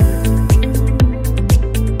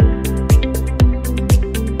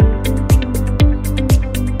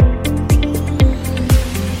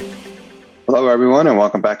everyone, and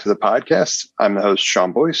welcome back to the podcast. I'm the host,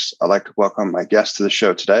 Sean Boyce. I'd like to welcome my guest to the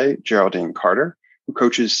show today, Geraldine Carter, who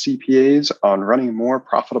coaches CPAs on running more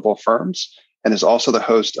profitable firms and is also the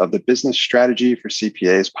host of the Business Strategy for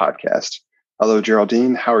CPAs podcast. Hello,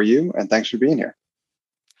 Geraldine. How are you? And thanks for being here.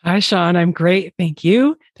 Hi, Sean. I'm great. Thank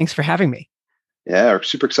you. Thanks for having me. Yeah, we're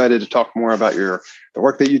super excited to talk more about the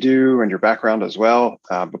work that you do and your background as well.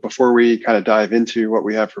 But before we kind of dive into what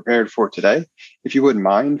we have prepared for today, if you wouldn't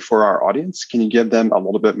mind, for our audience, can you give them a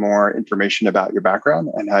little bit more information about your background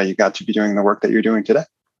and how you got to be doing the work that you're doing today?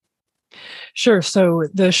 Sure. So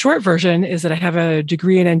the short version is that I have a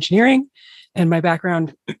degree in engineering, and my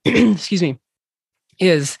background,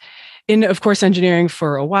 is in, of course, engineering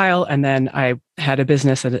for a while. And then I had a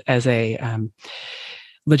business as a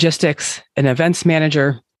logistics and events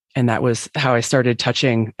manager. And that was how I started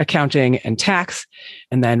touching accounting and tax.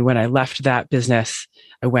 And then when I left that business,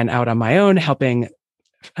 I went out on my own, helping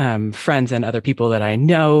friends and other people that I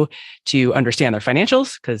know to understand their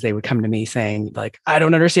financials, because they would come to me saying, like, I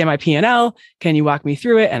don't understand my P&L. Can you walk me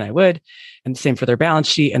through it? And I would. And same for their balance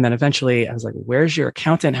sheet. And then eventually I was like, where's your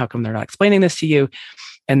accountant? How come they're not explaining this to you?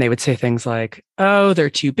 And they would say things like, oh,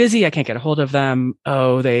 they're too busy. I can't get a hold of them.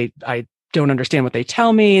 Oh, I don't understand what they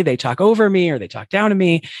tell me. They talk over me or they talk down to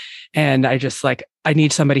me. And I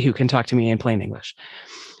need somebody who can talk to me in plain English.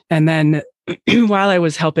 And then while I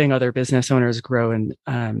was helping other business owners grow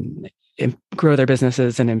and grow their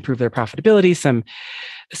businesses and improve their profitability, some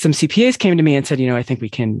CPAs came to me and said, I think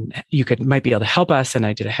might be able to help us. And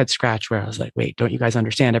I did a head scratch where I was like, wait, don't you guys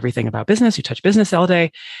understand everything about business? You touch business all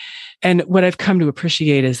day. And what I've come to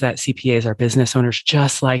appreciate is that CPAs are business owners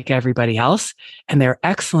just like everybody else, and they're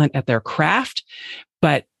excellent at their craft,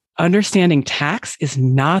 but understanding tax is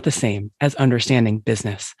not the same as understanding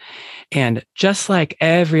business. And just like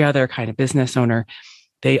every other kind of business owner,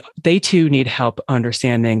 they too need help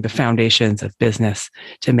understanding the foundations of business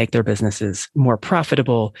to make their businesses more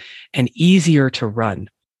profitable and easier to run.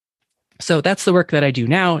 So that's the work that I do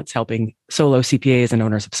now. It's helping solo CPAs and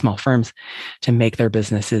owners of small firms to make their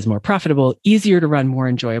businesses more profitable, easier to run, more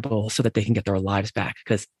enjoyable, so that they can get their lives back.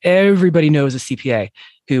 Because everybody knows a CPA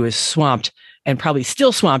who is swamped and probably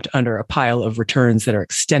still swamped under a pile of returns that are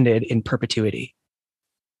extended in perpetuity.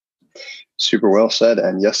 Super well said.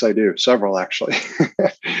 And yes, I do. Several, actually.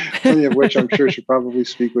 Plenty of which I'm sure should probably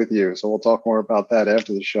speak with you. So we'll talk more about that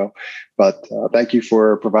after the show. But thank you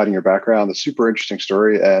for providing your background. A super interesting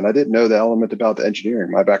story. And I didn't know the element about the engineering.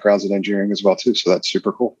 My background's in engineering as well, too. So that's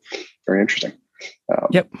super cool. Very interesting.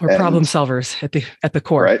 Yep. We're problem solvers at the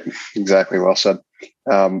core. Right. Exactly. Well said.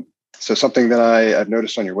 So something that I've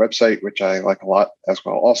noticed on your website, which I like a lot as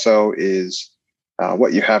well also, is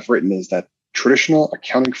what you have written is that traditional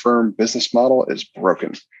accounting firm business model is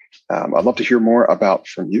broken. I'd love to hear more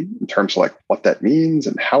from you in terms of like what that means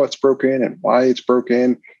and how it's broken and why it's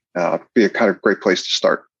broken. Be a kind of great place to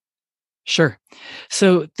start. Sure.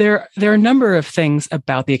 So there are a number of things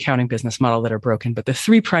about the accounting business model that are broken, but the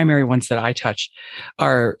three primary ones that I touch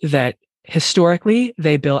are that historically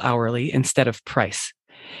they bill hourly instead of price.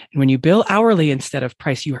 And when you bill hourly instead of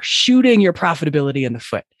price, you are shooting your profitability in the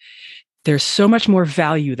foot. There's so much more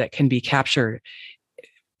value that can be captured.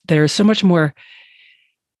 There's so much more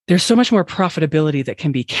profitability that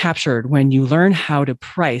can be captured when you learn how to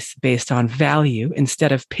price based on value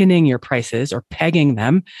instead of pinning your prices or pegging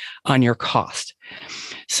them on your cost.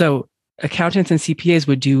 So accountants and CPAs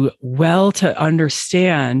would do well to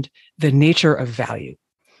understand the nature of value.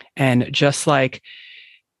 And just like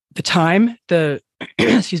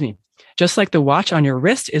just like the watch on your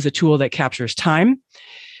wrist is a tool that captures time,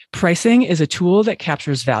 pricing is a tool that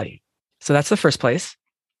captures value. So that's the first place.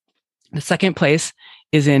 The second place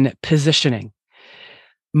is in positioning.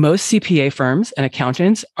 Most CPA firms and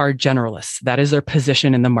accountants are generalists. That is their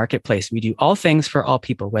position in the marketplace. We do all things for all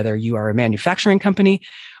people, whether you are a manufacturing company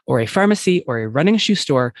or a pharmacy or a running shoe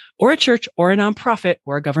store or a church or a nonprofit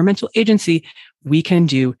or a governmental agency, we can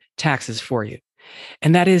do taxes for you.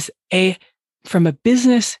 And that is from a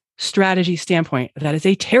business strategy standpoint, that is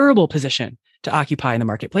a terrible position to occupy in the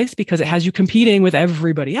marketplace because it has you competing with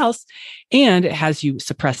everybody else and it has you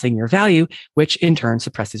suppressing your value, which in turn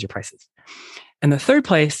suppresses your prices. And the third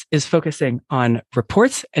place is focusing on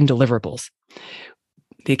reports and deliverables.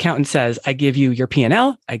 The accountant says, I give you your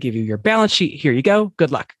P&L, I give you your balance sheet, here you go,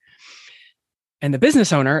 good luck. And the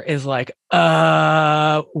business owner is like,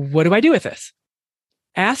 what do I do with this?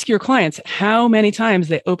 Ask your clients how many times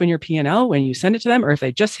they open your P&L when you send it to them, or if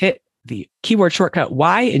they just hit the keyword shortcut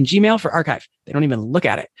Y in Gmail for archive. They don't even look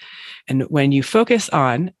at it. And when you focus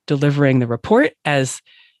on delivering the report as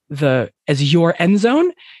your end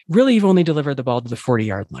zone, really you've only delivered the ball to the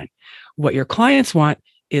 40-yard line. What your clients want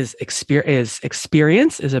is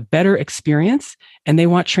a better experience, and they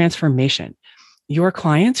want transformation. Your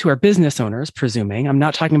clients who are business owners, presuming, I'm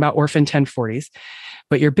not talking about orphan 1040s,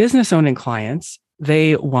 but your business owning clients,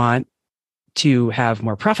 they want to have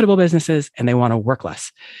more profitable businesses and they want to work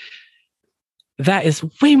less. That is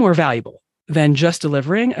way more valuable than just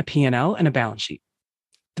delivering a P&L and a balance sheet.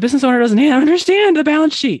 The business owner doesn't understand the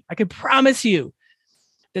balance sheet. I can promise you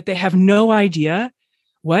that they have no idea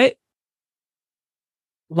what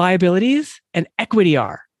liabilities and equity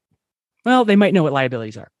are. Well, they might know what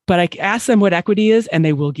liabilities are, but I ask them what equity is, and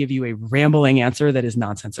they will give you a rambling answer that is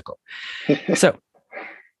nonsensical. So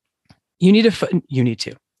you need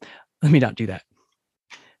to. Let me not do that.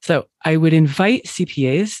 So I would invite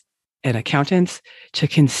CPAs and accountants to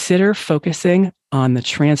consider focusing on the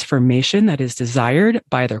transformation that is desired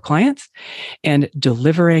by their clients and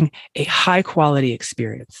delivering a high quality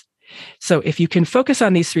experience. So if you can focus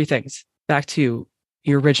on these three things, back to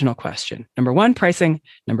your original question. Number one, pricing.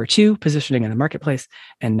 Number two, positioning in the marketplace.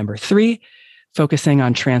 And number three, focusing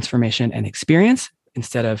on transformation and experience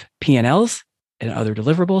instead of P&Ls and other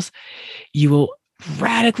deliverables, you will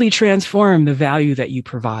radically transform the value that you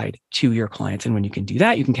provide to your clients. And when you can do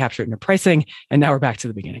that, you can capture it in your pricing. And now we're back to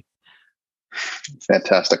the beginning.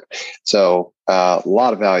 Fantastic. So a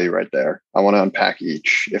lot of value right there. I want to unpack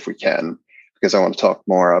each if we can, because I want to talk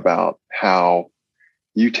more about how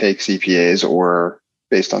you take CPAs, or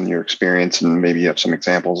based on your experience, and maybe you have some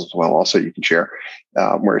examples as well also you can share,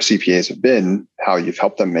 where CPAs have been, how you've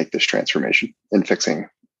helped them make this transformation in fixing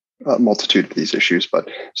a multitude of these issues, but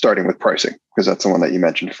starting with pricing, because that's the one that you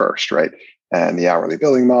mentioned first, right? And the hourly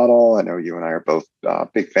billing model. I know you and I are both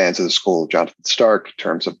big fans of the school of Jonathan Stark in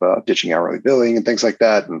terms of ditching hourly billing and things like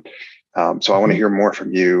that. And so I want to hear more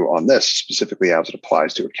from you on this, specifically as it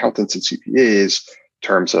applies to accountants and CPAs in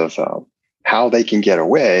terms of how they can get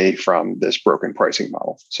away from this broken pricing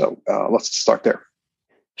model. So let's start there.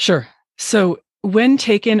 Sure. So when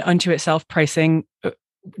taken unto itself, pricing,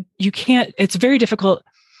 it's very difficult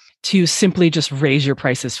to simply just raise your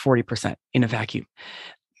prices 40% in a vacuum.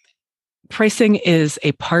 Pricing is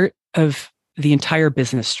a part of the entire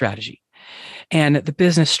business strategy. And the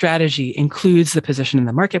business strategy includes the position in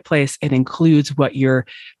the marketplace. It includes what you're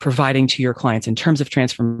providing to your clients in terms of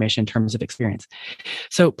transformation, in terms of experience.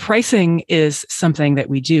 So pricing is something that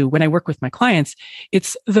we do. When I work with my clients,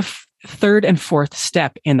 it's the third and fourth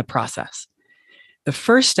step in the process. The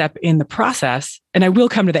first step in the process, and I will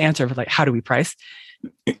come to the answer of how do we price?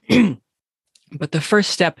 But the first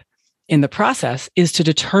step in the process is to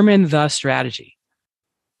determine the strategy.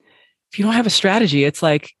 If you don't have a strategy, it's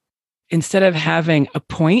like, instead of having a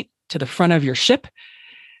point to the front of your ship,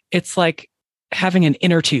 it's like having an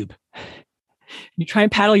inner tube. You try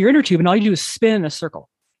and paddle your inner tube and all you do is spin in a circle.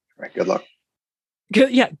 Right. Good luck.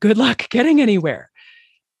 Good luck getting anywhere.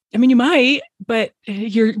 I mean, you might, but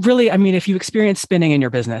you're really, if you experience spinning in your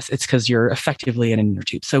business, it's because you're effectively in an inner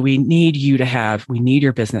tube. So we need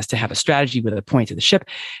your business to have a strategy with a point to the ship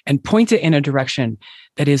and point it in a direction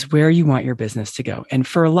that is where you want your business to go. And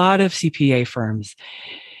for a lot of CPA firms,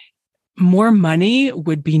 more money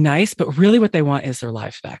would be nice, but really what they want is their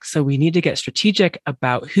lives back. So we need to get strategic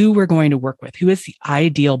about who we're going to work with, who is the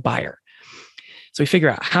ideal buyer. So we figure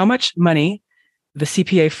out how much money the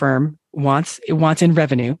CPA firm wants in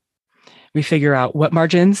revenue. We figure out what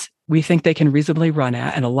margins we think they can reasonably run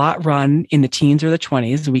at, and a lot run in the teens or the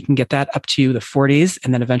 20s. We can get that up to the 40s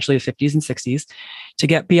and then eventually the 50s and 60s. To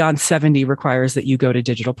get beyond 70 requires that you go to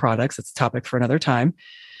digital products. It's a topic for another time,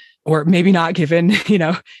 or maybe not given,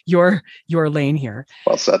 your lane here.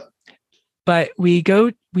 Well said. But we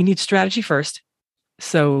need strategy first.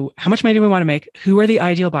 So how much money do we want to make? Who are the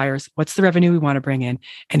ideal buyers? What's the revenue we want to bring in?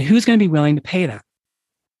 And who's going to be willing to pay that?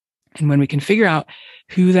 And when we can figure out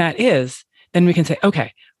who that is, then we can say,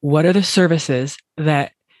 okay, what are the services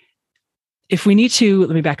that, if we need to,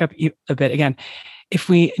 let me back up a bit again. If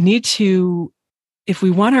we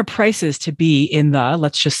want our prices to be in the,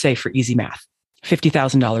 let's just say for easy math,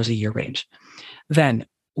 $50,000 a year range, then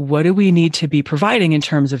what do we need to be providing in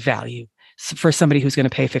terms of value for somebody who's going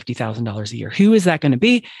to pay $50,000 a year? Who is that going to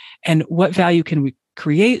be? And what value can we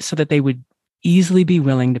create so that they would easily be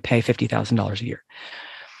willing to pay $50,000 a year?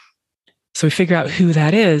 So we figure out who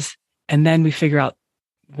that is, and then we figure out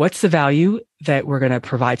what's the value that we're going to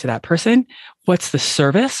provide to that person? What's the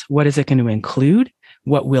service? What is it going to include?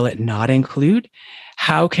 What will it not include?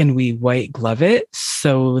 How can we white glove it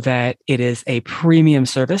so that it is a premium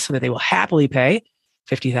service so that they will happily pay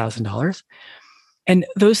 $50,000? And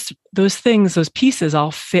those things, those pieces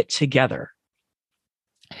all fit together.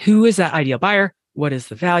 Who is that ideal buyer? What is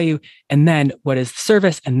the value? And then what is the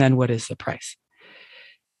service? And then what is the price?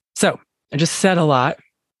 So I just said a lot.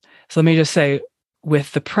 So let me just say,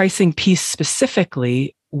 with the pricing piece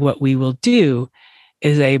specifically, what we will do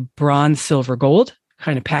is a bronze, silver, gold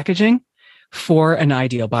kind of packaging for an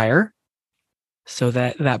ideal buyer, so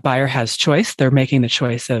that that buyer has choice. They're making the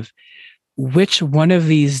choice of which one of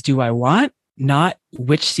these do I want, not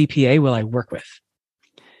which CPA will I work with.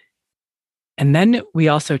 And then we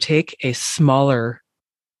also take a smaller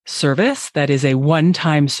service that is a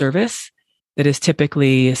one-time service that is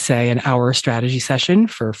typically, say, an hour strategy session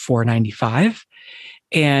for $495,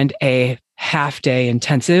 and a half-day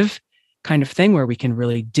intensive kind of thing where we can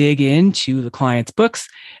really dig into the client's books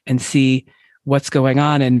and see what's going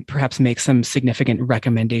on and perhaps make some significant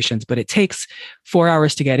recommendations. But it takes 4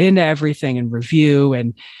 hours to get into everything and review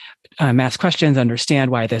and ask questions,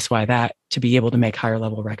 understand why this, why that, to be able to make higher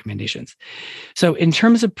level recommendations. So in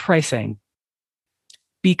terms of pricing,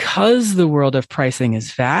 because the world of pricing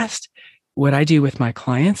is vast, what I do with my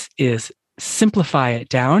clients is simplify it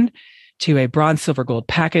down to a bronze, silver, gold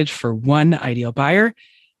package for one ideal buyer,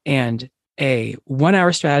 and a 1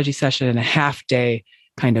 hour strategy session and a half day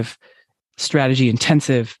kind of strategy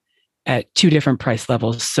intensive at 2 different price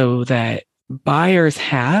levels, so that buyers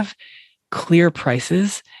have clear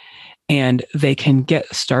prices and they can get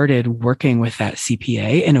started working with that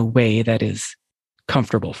CPA in a way that is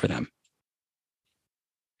comfortable for them.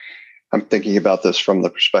 I'm thinking about this from the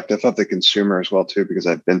perspective of the consumer as well, too, because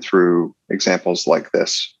I've been through examples like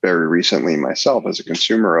this very recently myself as a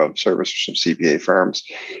consumer of services from CPA firms.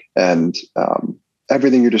 And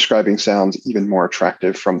everything you're describing sounds even more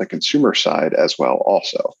attractive from the consumer side as well,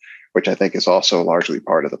 also, which I think is also largely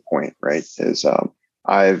part of the point, right? Is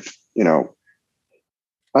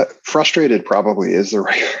frustrated probably is the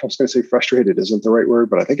right, I was going to say frustrated isn't the right word,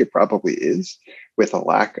 but I think it probably is, with a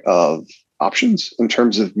lack of options in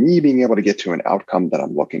terms of me being able to get to an outcome that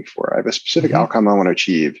I'm looking for. I have a specific outcome I want to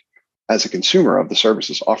achieve as a consumer of the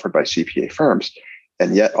services offered by CPA firms.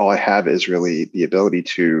 And yet all I have is really the ability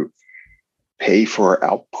to pay for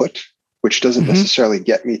output, which doesn't necessarily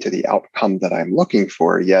get me to the outcome that I'm looking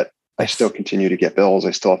for. Yet I still continue to get bills.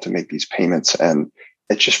 I still have to make these payments. And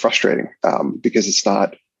it's just frustrating because it's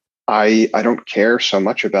not, I don't care so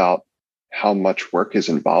much about how much work is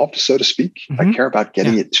involved, so to speak. I care about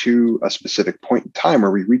getting it to a specific point in time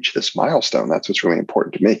where we reach this milestone. That's what's really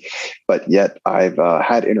important to me. But yet I've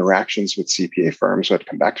had interactions with CPA firms who had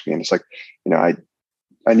come back to me and it's like,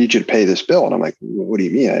 I need you to pay this bill. And I'm like, what do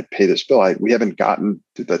you mean I pay this bill? We haven't gotten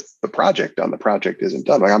to the project done. The project isn't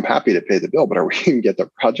done. Like, I'm happy to pay the bill, but are we going to get the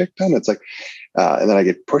project done? It's like, and then I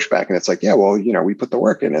get pushback and it's like, yeah, well, we put the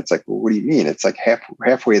work in. It's like, well, what do you mean? It's like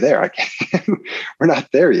halfway there. I can't, we're not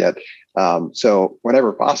there yet. So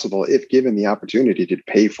whenever possible, if given the opportunity to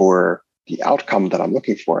pay for the outcome that I'm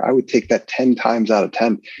looking for, I would take that 10 times out of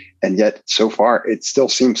 10. And yet so far, it still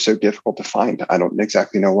seems so difficult to find. I don't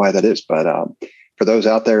exactly know why that is, but for those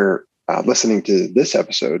out there listening to this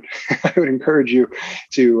episode, I would encourage you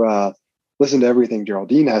to listen to everything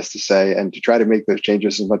Geraldine has to say and to try to make those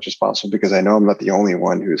changes as much as possible, because I know I'm not the only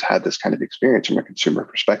one who's had this kind of experience from a consumer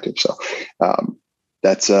perspective. So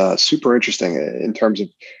that's super interesting in terms of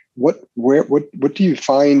what do you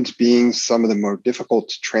find being some of the more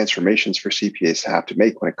difficult transformations for CPAs to have to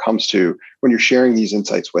make when it comes to when you're sharing these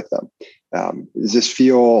insights with them? Does this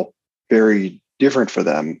feel very different for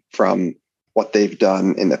them from what they've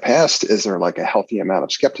done in the past? Is there like a healthy amount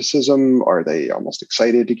of skepticism? Are they almost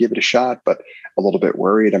excited to give it a shot, but a little bit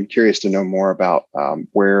worried? I'm curious to know more about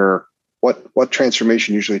what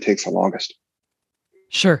transformation usually takes the longest.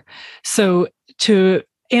 Sure. So to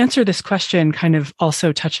answer this question, kind of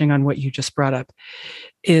also touching on what you just brought up,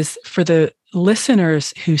 is for the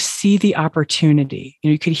listeners who see the opportunity.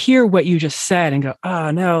 You could hear what you just said and go,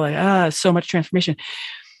 oh no, so much transformation.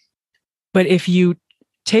 But if you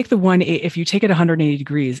take it 180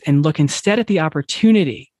 degrees and look instead at the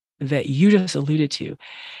opportunity that you just alluded to,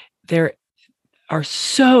 there are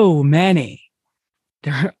so many,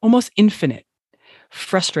 they're almost infinite,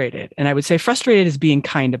 frustrated. And I would say frustrated is being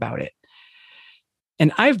kind about it.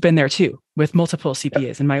 And I've been there too with multiple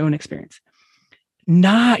CPAs in my own experience,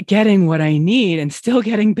 not getting what I need and still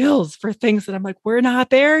getting bills for things that I'm like, we're not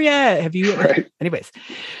there yet. Have you? Right. Anyways.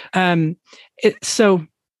 So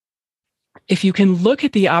if you can look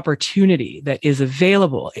at the opportunity that is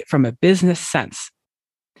available from a business sense,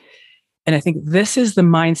 and I think this is the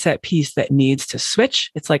mindset piece that needs to switch.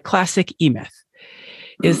 It's like classic E-Myth,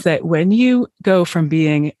 is that when you go from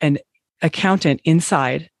being an accountant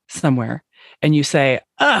inside somewhere and you say,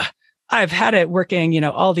 I've had it working,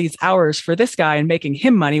 all these hours for this guy and making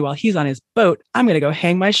him money while he's on his boat, I'm going to go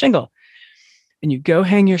hang my shingle. And you go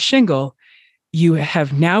hang your shingle, you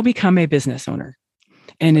have now become a business owner.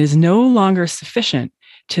 And it is no longer sufficient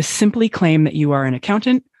to simply claim that you are an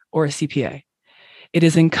accountant or a CPA. It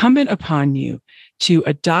is incumbent upon you to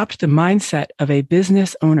adopt the mindset of a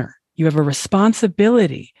business owner. You have a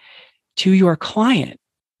responsibility to your client.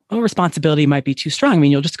 Well, responsibility might be too strong. I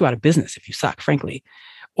mean, you'll just go out of business if you suck, frankly,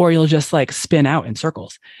 or you'll just like spin out in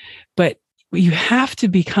circles. But you have to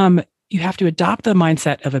adopt the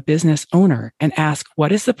mindset of a business owner and ask,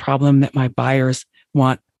 what is the problem that my buyers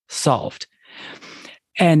want solved?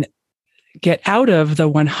 And get out of the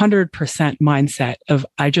 100% mindset of,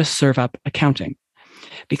 I just serve up accounting,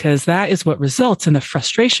 because that is what results in the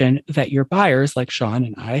frustration that your buyers, like Sean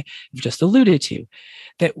and I, have just alluded to,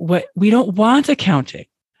 that what we don't want accounting.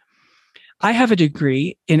 I have a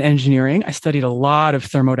degree in engineering. I studied a lot of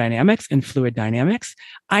thermodynamics and fluid dynamics.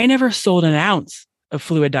 I never sold an ounce of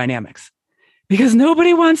fluid dynamics because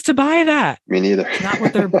nobody wants to buy that. Me neither. It's not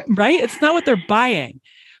what they're right. It's not what they're buying.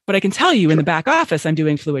 But I can tell you in the back office, I'm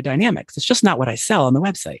doing fluid dynamics. It's just not what I sell on the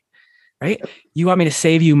website, right? You want me to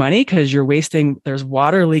save you money because there's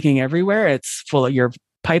water leaking everywhere. It's full of, your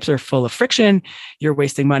pipes are full of friction. You're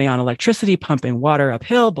wasting money on electricity, pumping water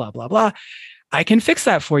uphill, blah, blah, blah. I can fix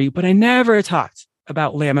that for you, but I never talked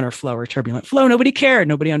about laminar flow or turbulent flow. Nobody cared.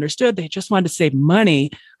 Nobody understood. They just wanted to save money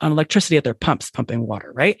on electricity at their pumps, pumping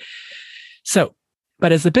water, right? So,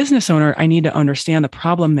 but as the business owner, I need to understand the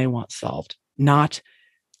problem they want solved, not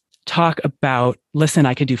talk about, listen,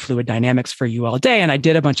 I could do fluid dynamics for you all day, and I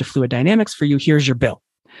did a bunch of fluid dynamics for you. Here's your bill.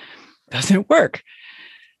 Doesn't work.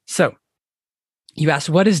 So you asked,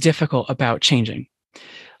 what is difficult about changing?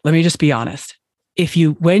 Let me just be honest.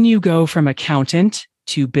 When you go from accountant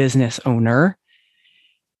to business owner,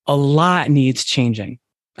 a lot needs changing.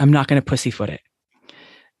 I'm not going to pussyfoot it.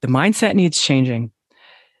 The mindset needs changing.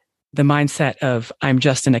 The mindset of I'm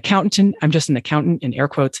just an accountant in air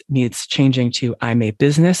quotes needs changing to I'm a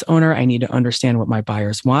business owner. I need to understand what my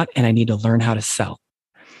buyers want, and I need to learn how to sell.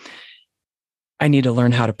 I need to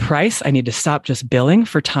learn how to price. I need to stop just billing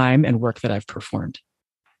for time and work that I've performed.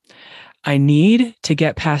 I need to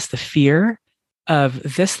get past the fear of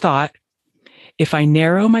this thought: if I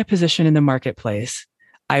narrow my position in the marketplace,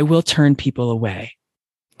 I will turn people away.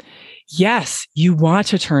 Yes, you want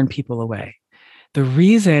to turn people away. The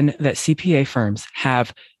reason that CPA firms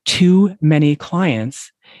have too many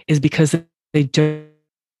clients is because they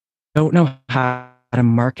don't know how to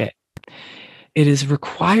market. It is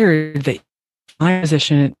required that my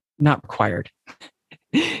position, not required.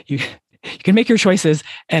 You can make your choices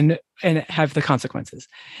and have the consequences.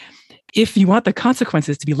 If you want the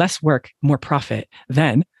consequences to be less work, more profit,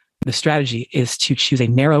 then the strategy is to choose a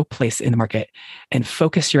narrow place in the market and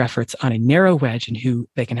focus your efforts on a narrow wedge and who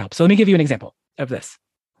they can help. So let me give you an example of this.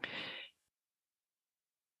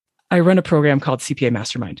 I run a program called CPA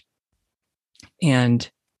Mastermind. And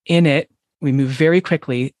in it, we move very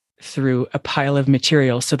quickly through a pile of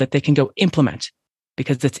material so that they can go implement,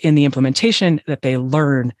 because it's in the implementation that they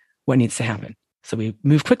learn what needs to happen. So we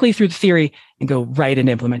move quickly through the theory and go right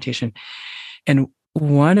into implementation. And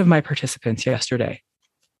one of my participants yesterday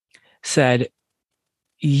said,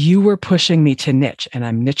 you were pushing me to niche, and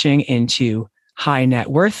I'm niching into high net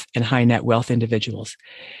worth and high net wealth individuals.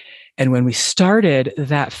 And when we started,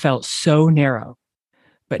 that felt so narrow.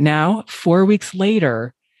 But now, 4 weeks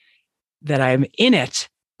later, that I'm in it,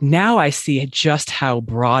 now I see just how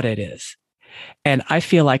broad it is. And I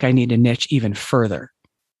feel like I need to niche even further.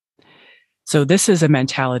 So this is a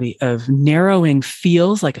mentality of narrowing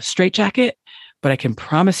feels like a straitjacket, but I can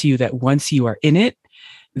promise you that once you are in it,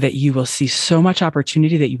 that you will see so much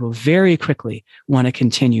opportunity that you will very quickly want to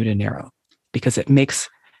continue to narrow, because it makes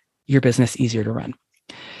your business easier to run.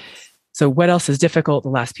 So what else is difficult? The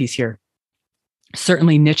last piece here.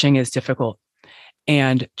 Certainly niching is difficult.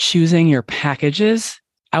 And choosing your packages,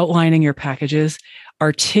 outlining your packages,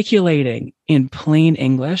 articulating in plain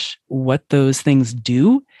English what those things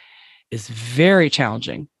do is very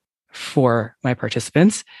challenging for my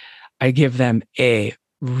participants. I give them it's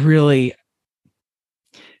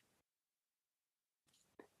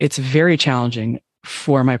very challenging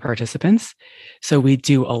for my participants. So we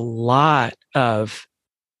do a lot of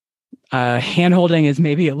hand-holding is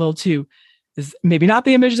maybe not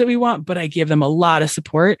the image that we want, but I give them a lot of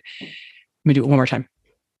support. Let me do it one more time.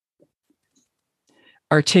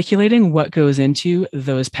 Articulating what goes into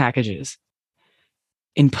those packages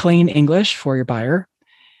in plain English for your buyer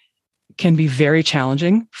can be very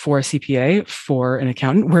challenging for a CPA, for an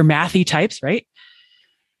accountant. We're mathy types, right?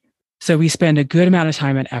 So we spend a good amount of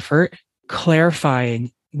time and effort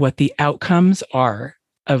clarifying what the outcomes are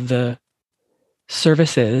of the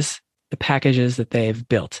services, the packages that they've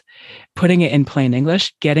built, putting it in plain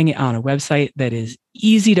English, getting it on a website that is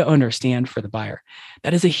easy to understand for the buyer.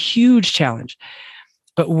 That is a huge challenge.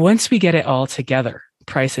 But once we get it all together,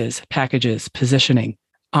 prices, packages, positioning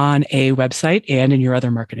on a website and in your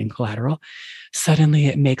other marketing collateral, suddenly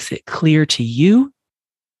it makes it clear to you,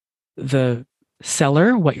 the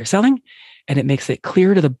seller, what you're selling, and it makes it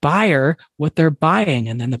clear to the buyer what they're buying.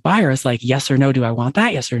 And then the buyer is like, yes or no, do I want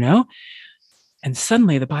that? Yes or no? And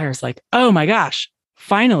suddenly the buyer's like, oh my gosh,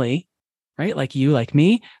 finally, right? Like you, like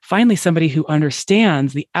me, finally somebody who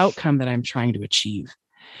understands the outcome that I'm trying to achieve.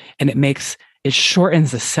 And it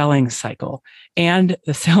shortens the selling cycle, and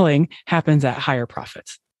the selling happens at higher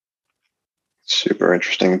profits. Super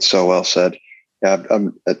interesting and so well said. Yeah,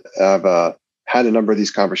 I've had a number of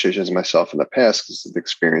these conversations myself in the past because of the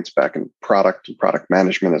experience back in product and product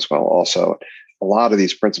management as well. Also, a lot of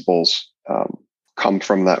these principles come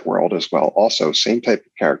from that world as well. Also, same type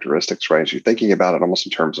of characteristics, right? As you're thinking about it almost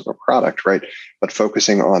in terms of a product, right? But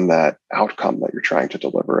focusing on that outcome that you're trying to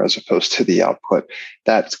deliver as opposed to the output.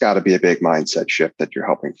 That's got to be a big mindset shift that you're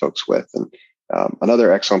helping folks with. And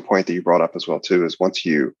another excellent point that you brought up as well, too, is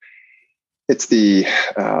it's the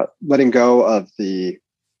letting go of the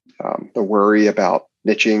worry about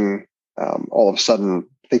niching, all of a sudden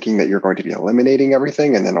thinking that you're going to be eliminating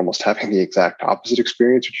everything and then almost having the exact opposite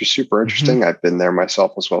experience, which is super interesting. Mm-hmm. I've been there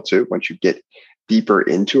myself as well, too. Once you get deeper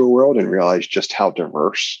into a world and realize just how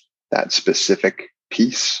diverse that specific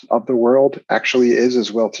piece of the world actually is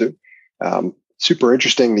as well, too. Super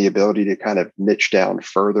interesting, the ability to kind of niche down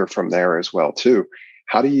further from there as well, too.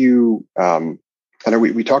 How do you, I know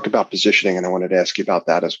we talked about positioning, and I wanted to ask you about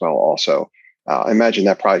that as well also. I imagine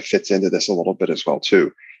that probably fits into this a little bit as well,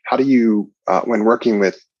 too. How do you, when working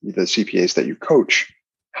with the CPAs that you coach,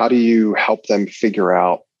 how do you help them figure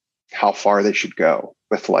out how far they should go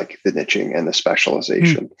with like the niching and the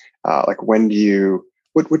specialization? Like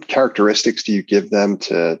what characteristics do you give them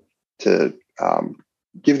to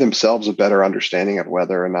give themselves a better understanding of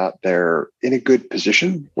whether or not they're in a good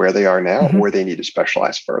position where they are now, or they need to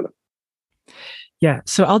specialize further? Yeah.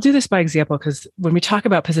 So I'll do this by example, because when we talk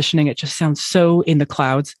about positioning, it just sounds so in the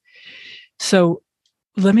clouds. So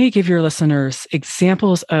let me give your listeners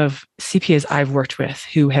examples of CPAs I've worked with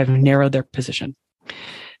who have narrowed their position.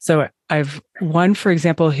 So I've one, for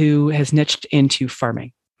example, who has niched into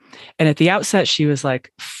farming. And at the outset, she was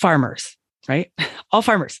like, farmers, right? All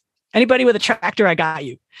farmers. Anybody with a tractor, I got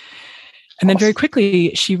you. And then very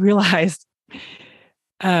quickly, she realized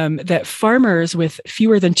that farmers with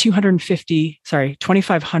fewer than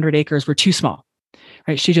 2,500 acres were too small,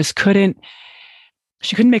 right? She couldn't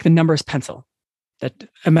make the numbers pencil. That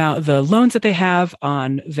amount, the loans that they have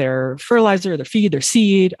on their fertilizer, their feed, their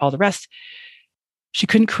seed, all the rest, she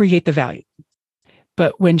couldn't create the value.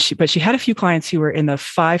 But she had a few clients who were in the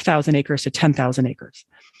 5,000 acres to 10,000 acres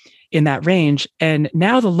in that range. And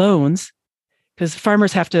now the loans, because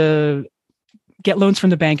farmers have to get loans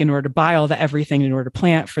from the bank in order to buy all the everything in order to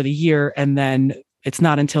plant for the year. And then it's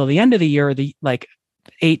not until the end of the year, like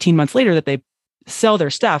 18 months later, that they sell their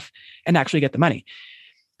stuff and actually get the money.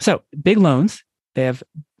 So big loans, they have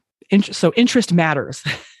so interest matters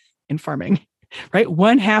in farming, right?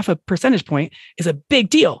 0.5 a percentage point is a big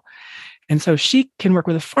deal. And so she can work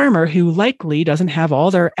with a farmer who likely doesn't have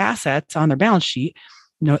all their assets on their balance sheet.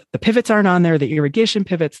 You know, the pivots aren't on there, the irrigation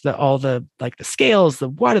pivots, all the scales, the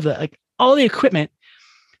water, all the equipment.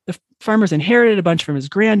 The farmer's inherited a bunch from his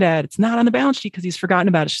granddad. It's not on the balance sheet because he's forgotten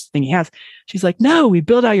about it. It's just the thing he has. She's like, no, we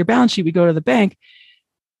build out your balance sheet. We go to the bank.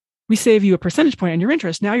 We save you a percentage point on your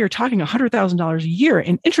interest. Now you're talking $100,000 a year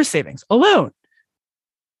in interest savings alone.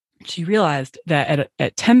 She realized that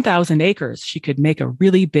at 10,000 acres, she could make a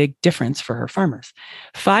really big difference for her farmers.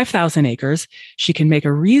 5,000 acres, she can make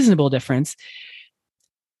a reasonable difference.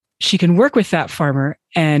 She can work with that farmer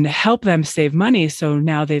and help them save money. So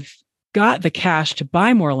now they've got the cash to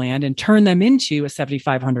buy more land and turn them into a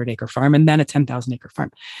 7,500 acre farm and then a 10,000 acre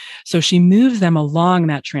farm. So she moves them along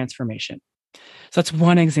that transformation. So that's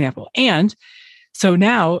one example. And so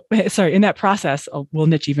now, in that process, we'll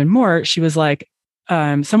niche even more. She was like,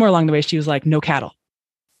 somewhere along the way, she was like, no cattle,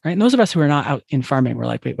 right? And those of us who are not out in farming, we're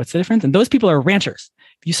like, wait, what's the difference? And those people are ranchers.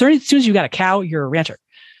 As soon as you got a cow, you're a rancher.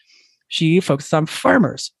 She focuses on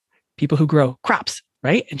farmers, people who grow crops,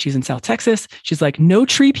 right? And she's in South Texas. She's like, no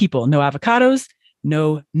tree people, no avocados,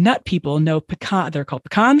 no nut people, no pecan. They're called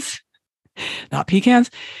pecans, not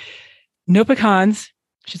pecans. No pecans.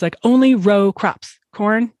 She's like, only row crops,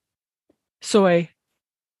 corn, soy,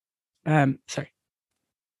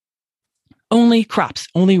 only crops,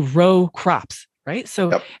 only row crops, right?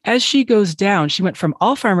 So As she goes down, she went from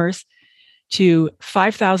all farmers to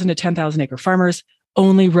 5,000 to 10,000 acre farmers,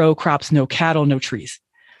 only row crops, no cattle, no trees.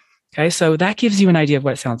 Okay, so that gives you an idea of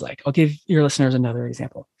what it sounds like. I'll give your listeners another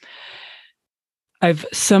example. I've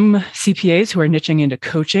some CPAs who are niching into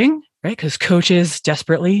coaching, right? Because coaches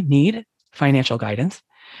desperately need financial guidance.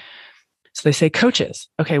 So they say coaches.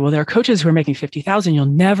 Okay, well, there are coaches who are making 50,000. You'll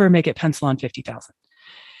never make it pencil on 50,000.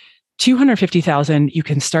 250,000, you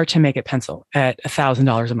can start to make it pencil at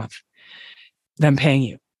 $1,000 a month, them paying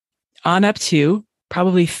you. On up to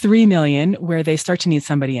probably 3 million, where they start to need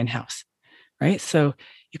somebody in-house, right? So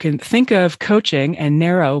you can think of coaching and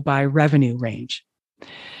narrow by revenue range.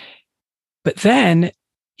 But then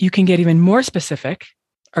you can get even more specific.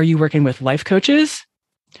 Are you working with life coaches?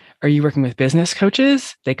 Are you working with business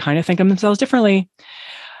coaches? They kind of think of themselves differently.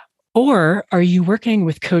 Or are you working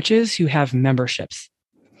with coaches who have memberships?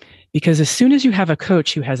 Because as soon as you have a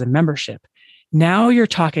coach who has a membership, now you're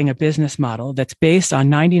talking a business model that's based on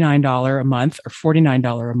 $99 a month or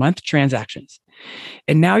 $49 a month transactions.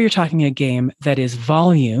 And now you're talking a game that is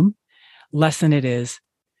volume less than it is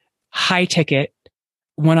high ticket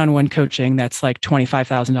one-on-one coaching that's like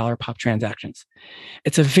 $25,000 pop transactions.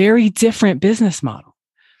 It's a very different business model.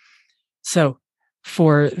 So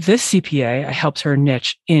for this CPA, I helped her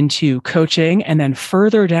niche into coaching and then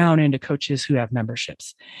further down into coaches who have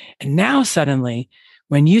memberships. And now suddenly,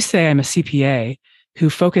 when you say I'm a CPA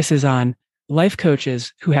who focuses on life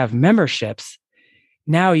coaches who have memberships,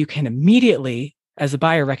 now you can immediately, as a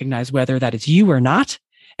buyer, recognize whether that is you or not.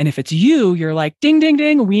 And if it's you, you're like, ding, ding,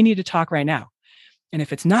 ding, we need to talk right now. And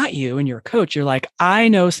if it's not you and you're a coach, you're like, I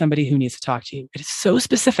know somebody who needs to talk to you. It is so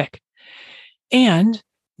specific. And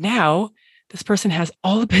now this person has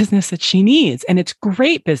all the business that she needs, and it's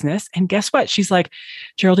great business. And guess what? She's like,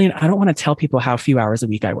 Geraldine, I don't want to tell people how few hours a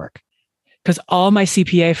week I work because all my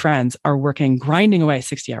CPA friends are working, grinding away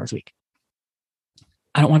 60 hours a week.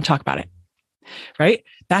 I don't want to talk about it, right?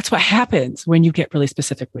 That's what happens when you get really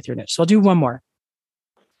specific with your niche. So I'll do one more.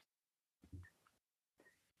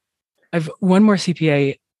 I've one more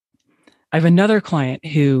CPA. I have another client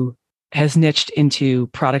who has niched into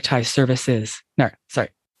productized services. No, sorry.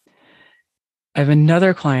 I have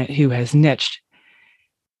another client who has niched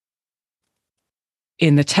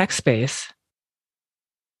in the tech space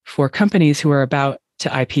for companies who are about to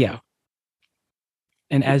IPO.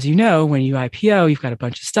 And as you know, when you IPO, you've got a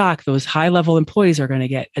bunch of stock. Those high-level employees are going to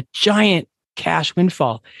get a giant cash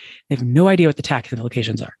windfall. They have no idea what the tax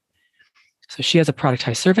implications are. So she has a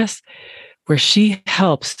productized service where she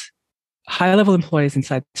helps high-level employees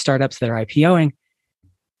inside startups that are IPOing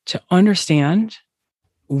to understand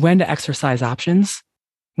when to exercise options,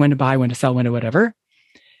 when to buy, when to sell, when to whatever.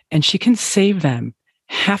 And she can save them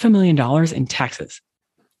 $500,000 in taxes,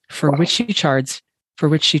 for which she charges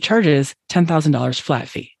 $10,000 flat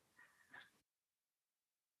fee.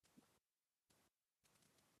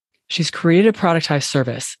 She's created a productized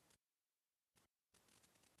service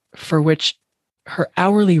for which her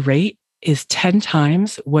hourly rate is 10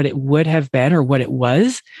 times what it would have been or what it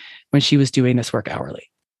was when she was doing this work hourly.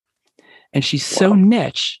 And she's so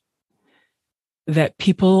niche that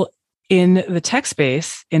people in the tech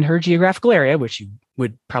space in her geographical area, which you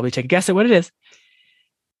would probably take a guess at what it is,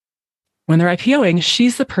 when they're IPOing,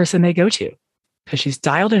 she's the person they go to because she's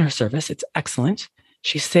dialed in her service. It's excellent.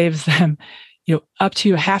 She saves them, up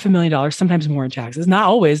to $500,000, sometimes more in taxes. Not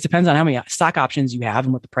always, depends on how many stock options you have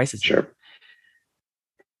and what the price is. Sure.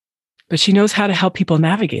 But she knows how to help people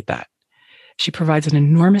navigate that. She provides an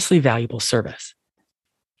enormously valuable service.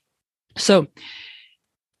 So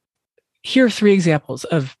here are 3 examples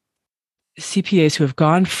of CPAs who have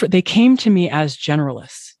gone they came to me as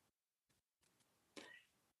generalists.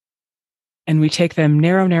 And we take them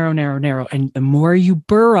narrow. And the more you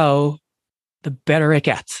burrow, the better it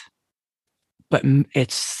gets. But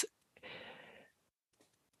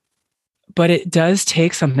it does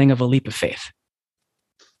take something of a leap of faith.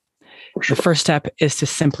 Sure. The first step is to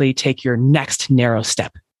simply take your next narrow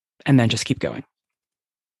step and then just keep going.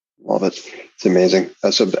 Well, it's amazing.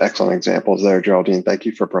 That's some excellent examples there, Geraldine. Thank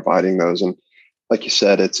you for providing those. And like you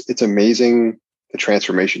said, it's amazing the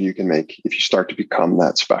transformation you can make if you start to become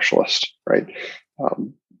that specialist, right?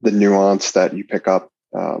 The nuance that you pick up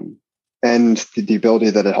and the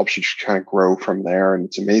ability that it helps you just kind of grow from there. And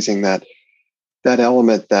it's amazing that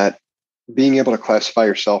element that being able to classify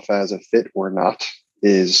yourself as a fit or not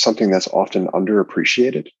is something that's often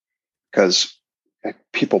underappreciated because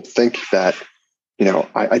people think that,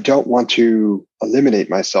 I don't want to eliminate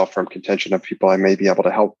myself from contention of people I may be able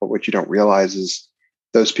to help. But what you don't realize is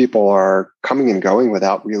those people are coming and going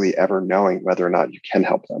without really ever knowing whether or not you can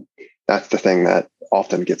help them. That's the thing that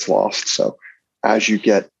often gets lost. So as you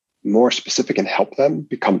get more specific and help them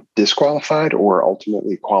become disqualified or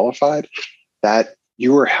ultimately qualified, that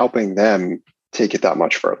you are helping them take it that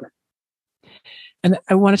much further. And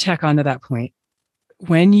I want to tack on to that point.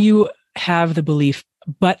 When you have the belief,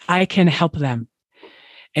 but I can help them,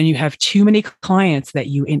 and you have too many clients that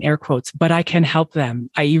you, in air quotes, but I can help them,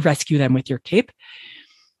 i.e. rescue them with your cape,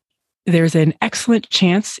 there's an excellent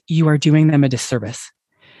chance you are doing them a disservice.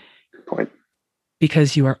 Good point.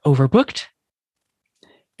 Because you are overbooked.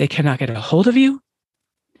 They cannot get a hold of you.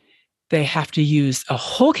 They have to use a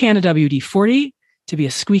whole can of WD-40 to be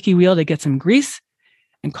a squeaky wheel to get some grease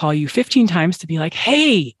and call you 15 times to be like,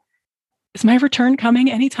 hey, is my return coming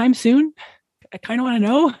anytime soon? I kind of want to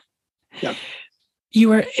know. Yeah.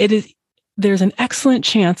 There's an excellent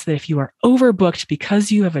chance that if you are overbooked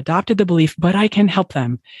because you have adopted the belief, but I can help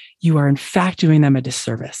them, you are in fact doing them a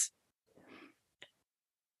disservice.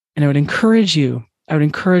 And I would encourage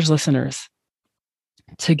listeners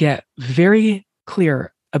to get very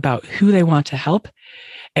clear about who they want to help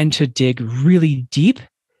and to dig really deep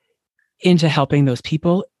into helping those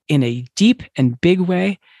people in a deep and big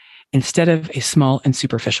way instead of a small and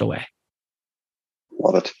superficial way.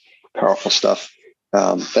 Love it. Powerful stuff.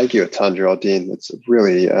 Thank you a ton, Geraldine. It's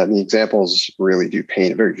really, the examples really do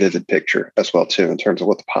paint a very vivid picture as well, too, in terms of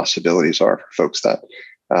what the possibilities are for folks that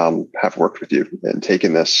have worked with you and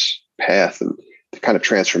taken this path and the kind of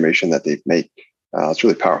transformation that they've made. It's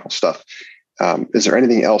really powerful stuff. Is there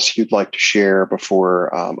anything else you'd like to share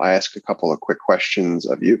before I ask a couple of quick questions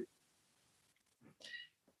of you?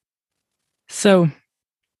 So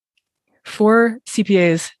for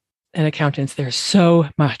CPAs and accountants, there's so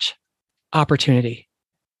much opportunity.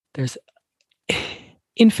 There's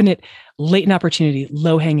infinite latent opportunity,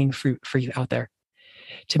 low-hanging fruit for you out there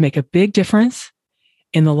to make a big difference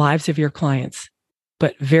in the lives of your clients,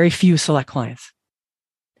 but very few select clients.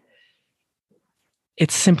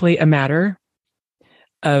 It's simply a matter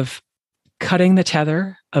of cutting the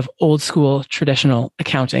tether of old school traditional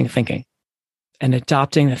accounting thinking and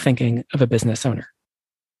adopting the thinking of a business owner.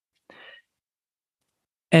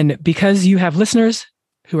 And because you have listeners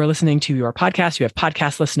who are listening to your podcast, you have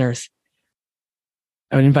podcast listeners,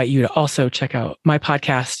 I would invite you to also check out my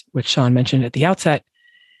podcast, which Sean mentioned at the outset,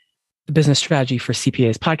 the Business Strategy for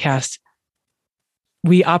CPAs podcast.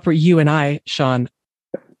 You and I, Sean,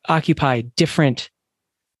 occupy different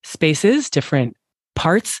spaces, different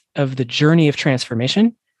parts of the journey of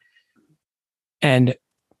transformation. And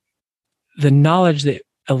the knowledge that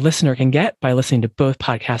a listener can get by listening to both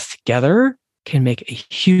podcasts together can make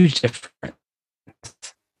a huge difference.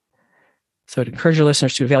 So I'd encourage your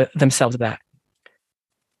listeners to avail themselves of that.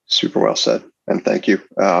 Super well said. And thank you.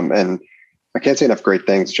 And I can't say enough great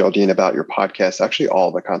things, Geraldine, about your podcast, actually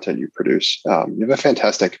all the content you produce. You have a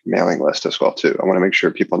fantastic mailing list as well, too. I want to make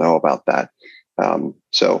sure people know about that. We're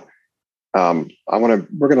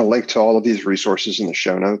going to link to all of these resources in the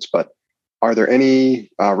show notes, but are there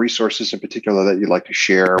any resources in particular that you'd like to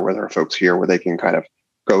share with our folks here where they can kind of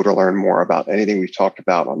go to learn more about anything we've talked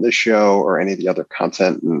about on this show or any of the other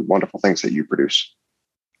content and wonderful things that you produce?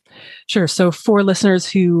 Sure. So for listeners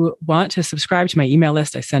who want to subscribe to my email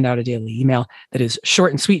list, I send out a daily email that is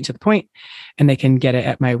short and sweet and to the point, and they can get it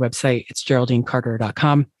at my website. It's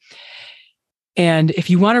geraldinecarter.com. And if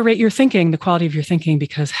you want to rate your thinking, the quality of your thinking,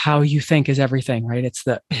 because how you think is everything, right? It's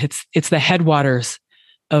the headwaters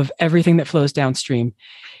of everything that flows downstream.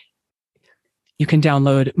 You can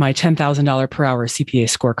download my $10,000 per hour CPA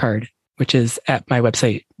scorecard, which is at my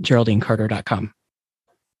website, geraldinecarter.com.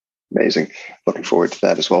 Amazing. Looking forward to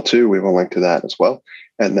that as well, too. We will link to that as well.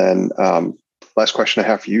 And then last question I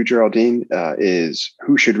have for you, Geraldine, is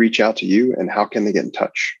who should reach out to you and how can they get in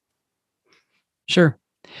touch? Sure.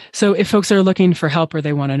 So if folks are looking for help or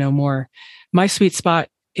they want to know more, my sweet spot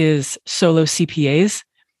is solo CPAs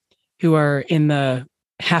who are in the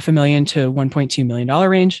 $500,000 to $1.2 million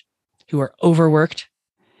range, who are overworked,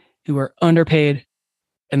 who are underpaid,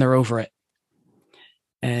 and they're over it.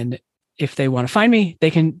 And if they want to find me,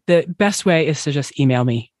 the best way is to just email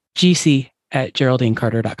me,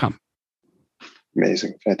 gc@geraldinecarter.com.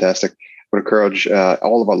 Amazing. Fantastic. I would encourage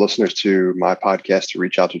all of our listeners to my podcast to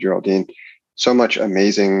reach out to Geraldine. So much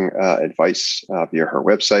amazing advice via her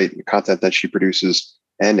website, the content that she produces,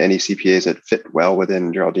 and any CPAs that fit well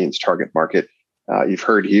within Geraldine's target market. You've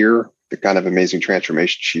heard here the kind of amazing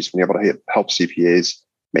transformation she's been able to help CPAs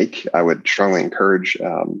make. I would strongly encourage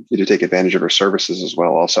you to take advantage of her services as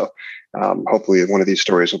well. Also, hopefully one of these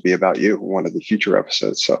stories will be about you in one of the future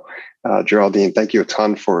episodes. So Geraldine, thank you a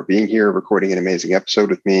ton for being here, recording an amazing episode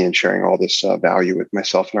with me and sharing all this value with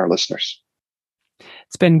myself and our listeners.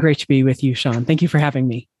 It's been great to be with you, Sean. Thank you for having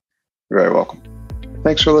me. You're very welcome.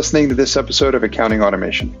 Thanks for listening to this episode of Accounting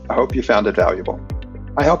Automation. I hope you found it valuable.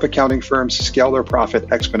 I help accounting firms scale their profit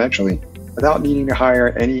exponentially without needing to hire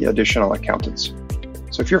any additional accountants.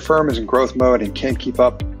 So if your firm is in growth mode and can't keep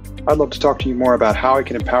up, I'd love to talk to you more about how I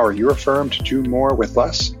can empower your firm to do more with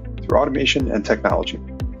less through automation and technology.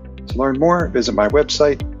 To learn more, visit my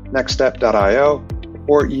website, nextstep.io,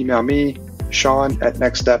 or email me,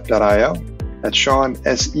 Sean@nextstep.io. That's Sean,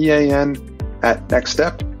 SEAN, at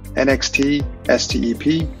nextstep, NXTSTEP.io.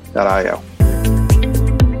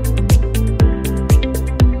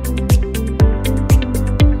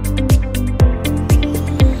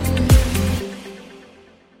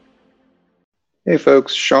 Hey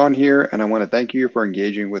folks, Sean here, and I want to thank you for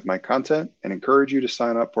engaging with my content and encourage you to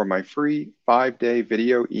sign up for my free 5-day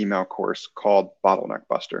video email course called Bottleneck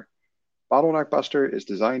Buster. Bottleneck Buster is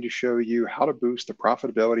designed to show you how to boost the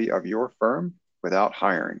profitability of your firm without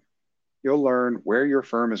hiring. You'll learn where your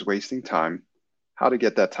firm is wasting time, how to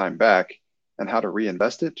get that time back, and how to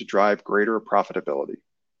reinvest it to drive greater profitability.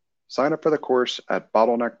 Sign up for the course at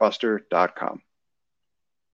bottleneckbuster.com.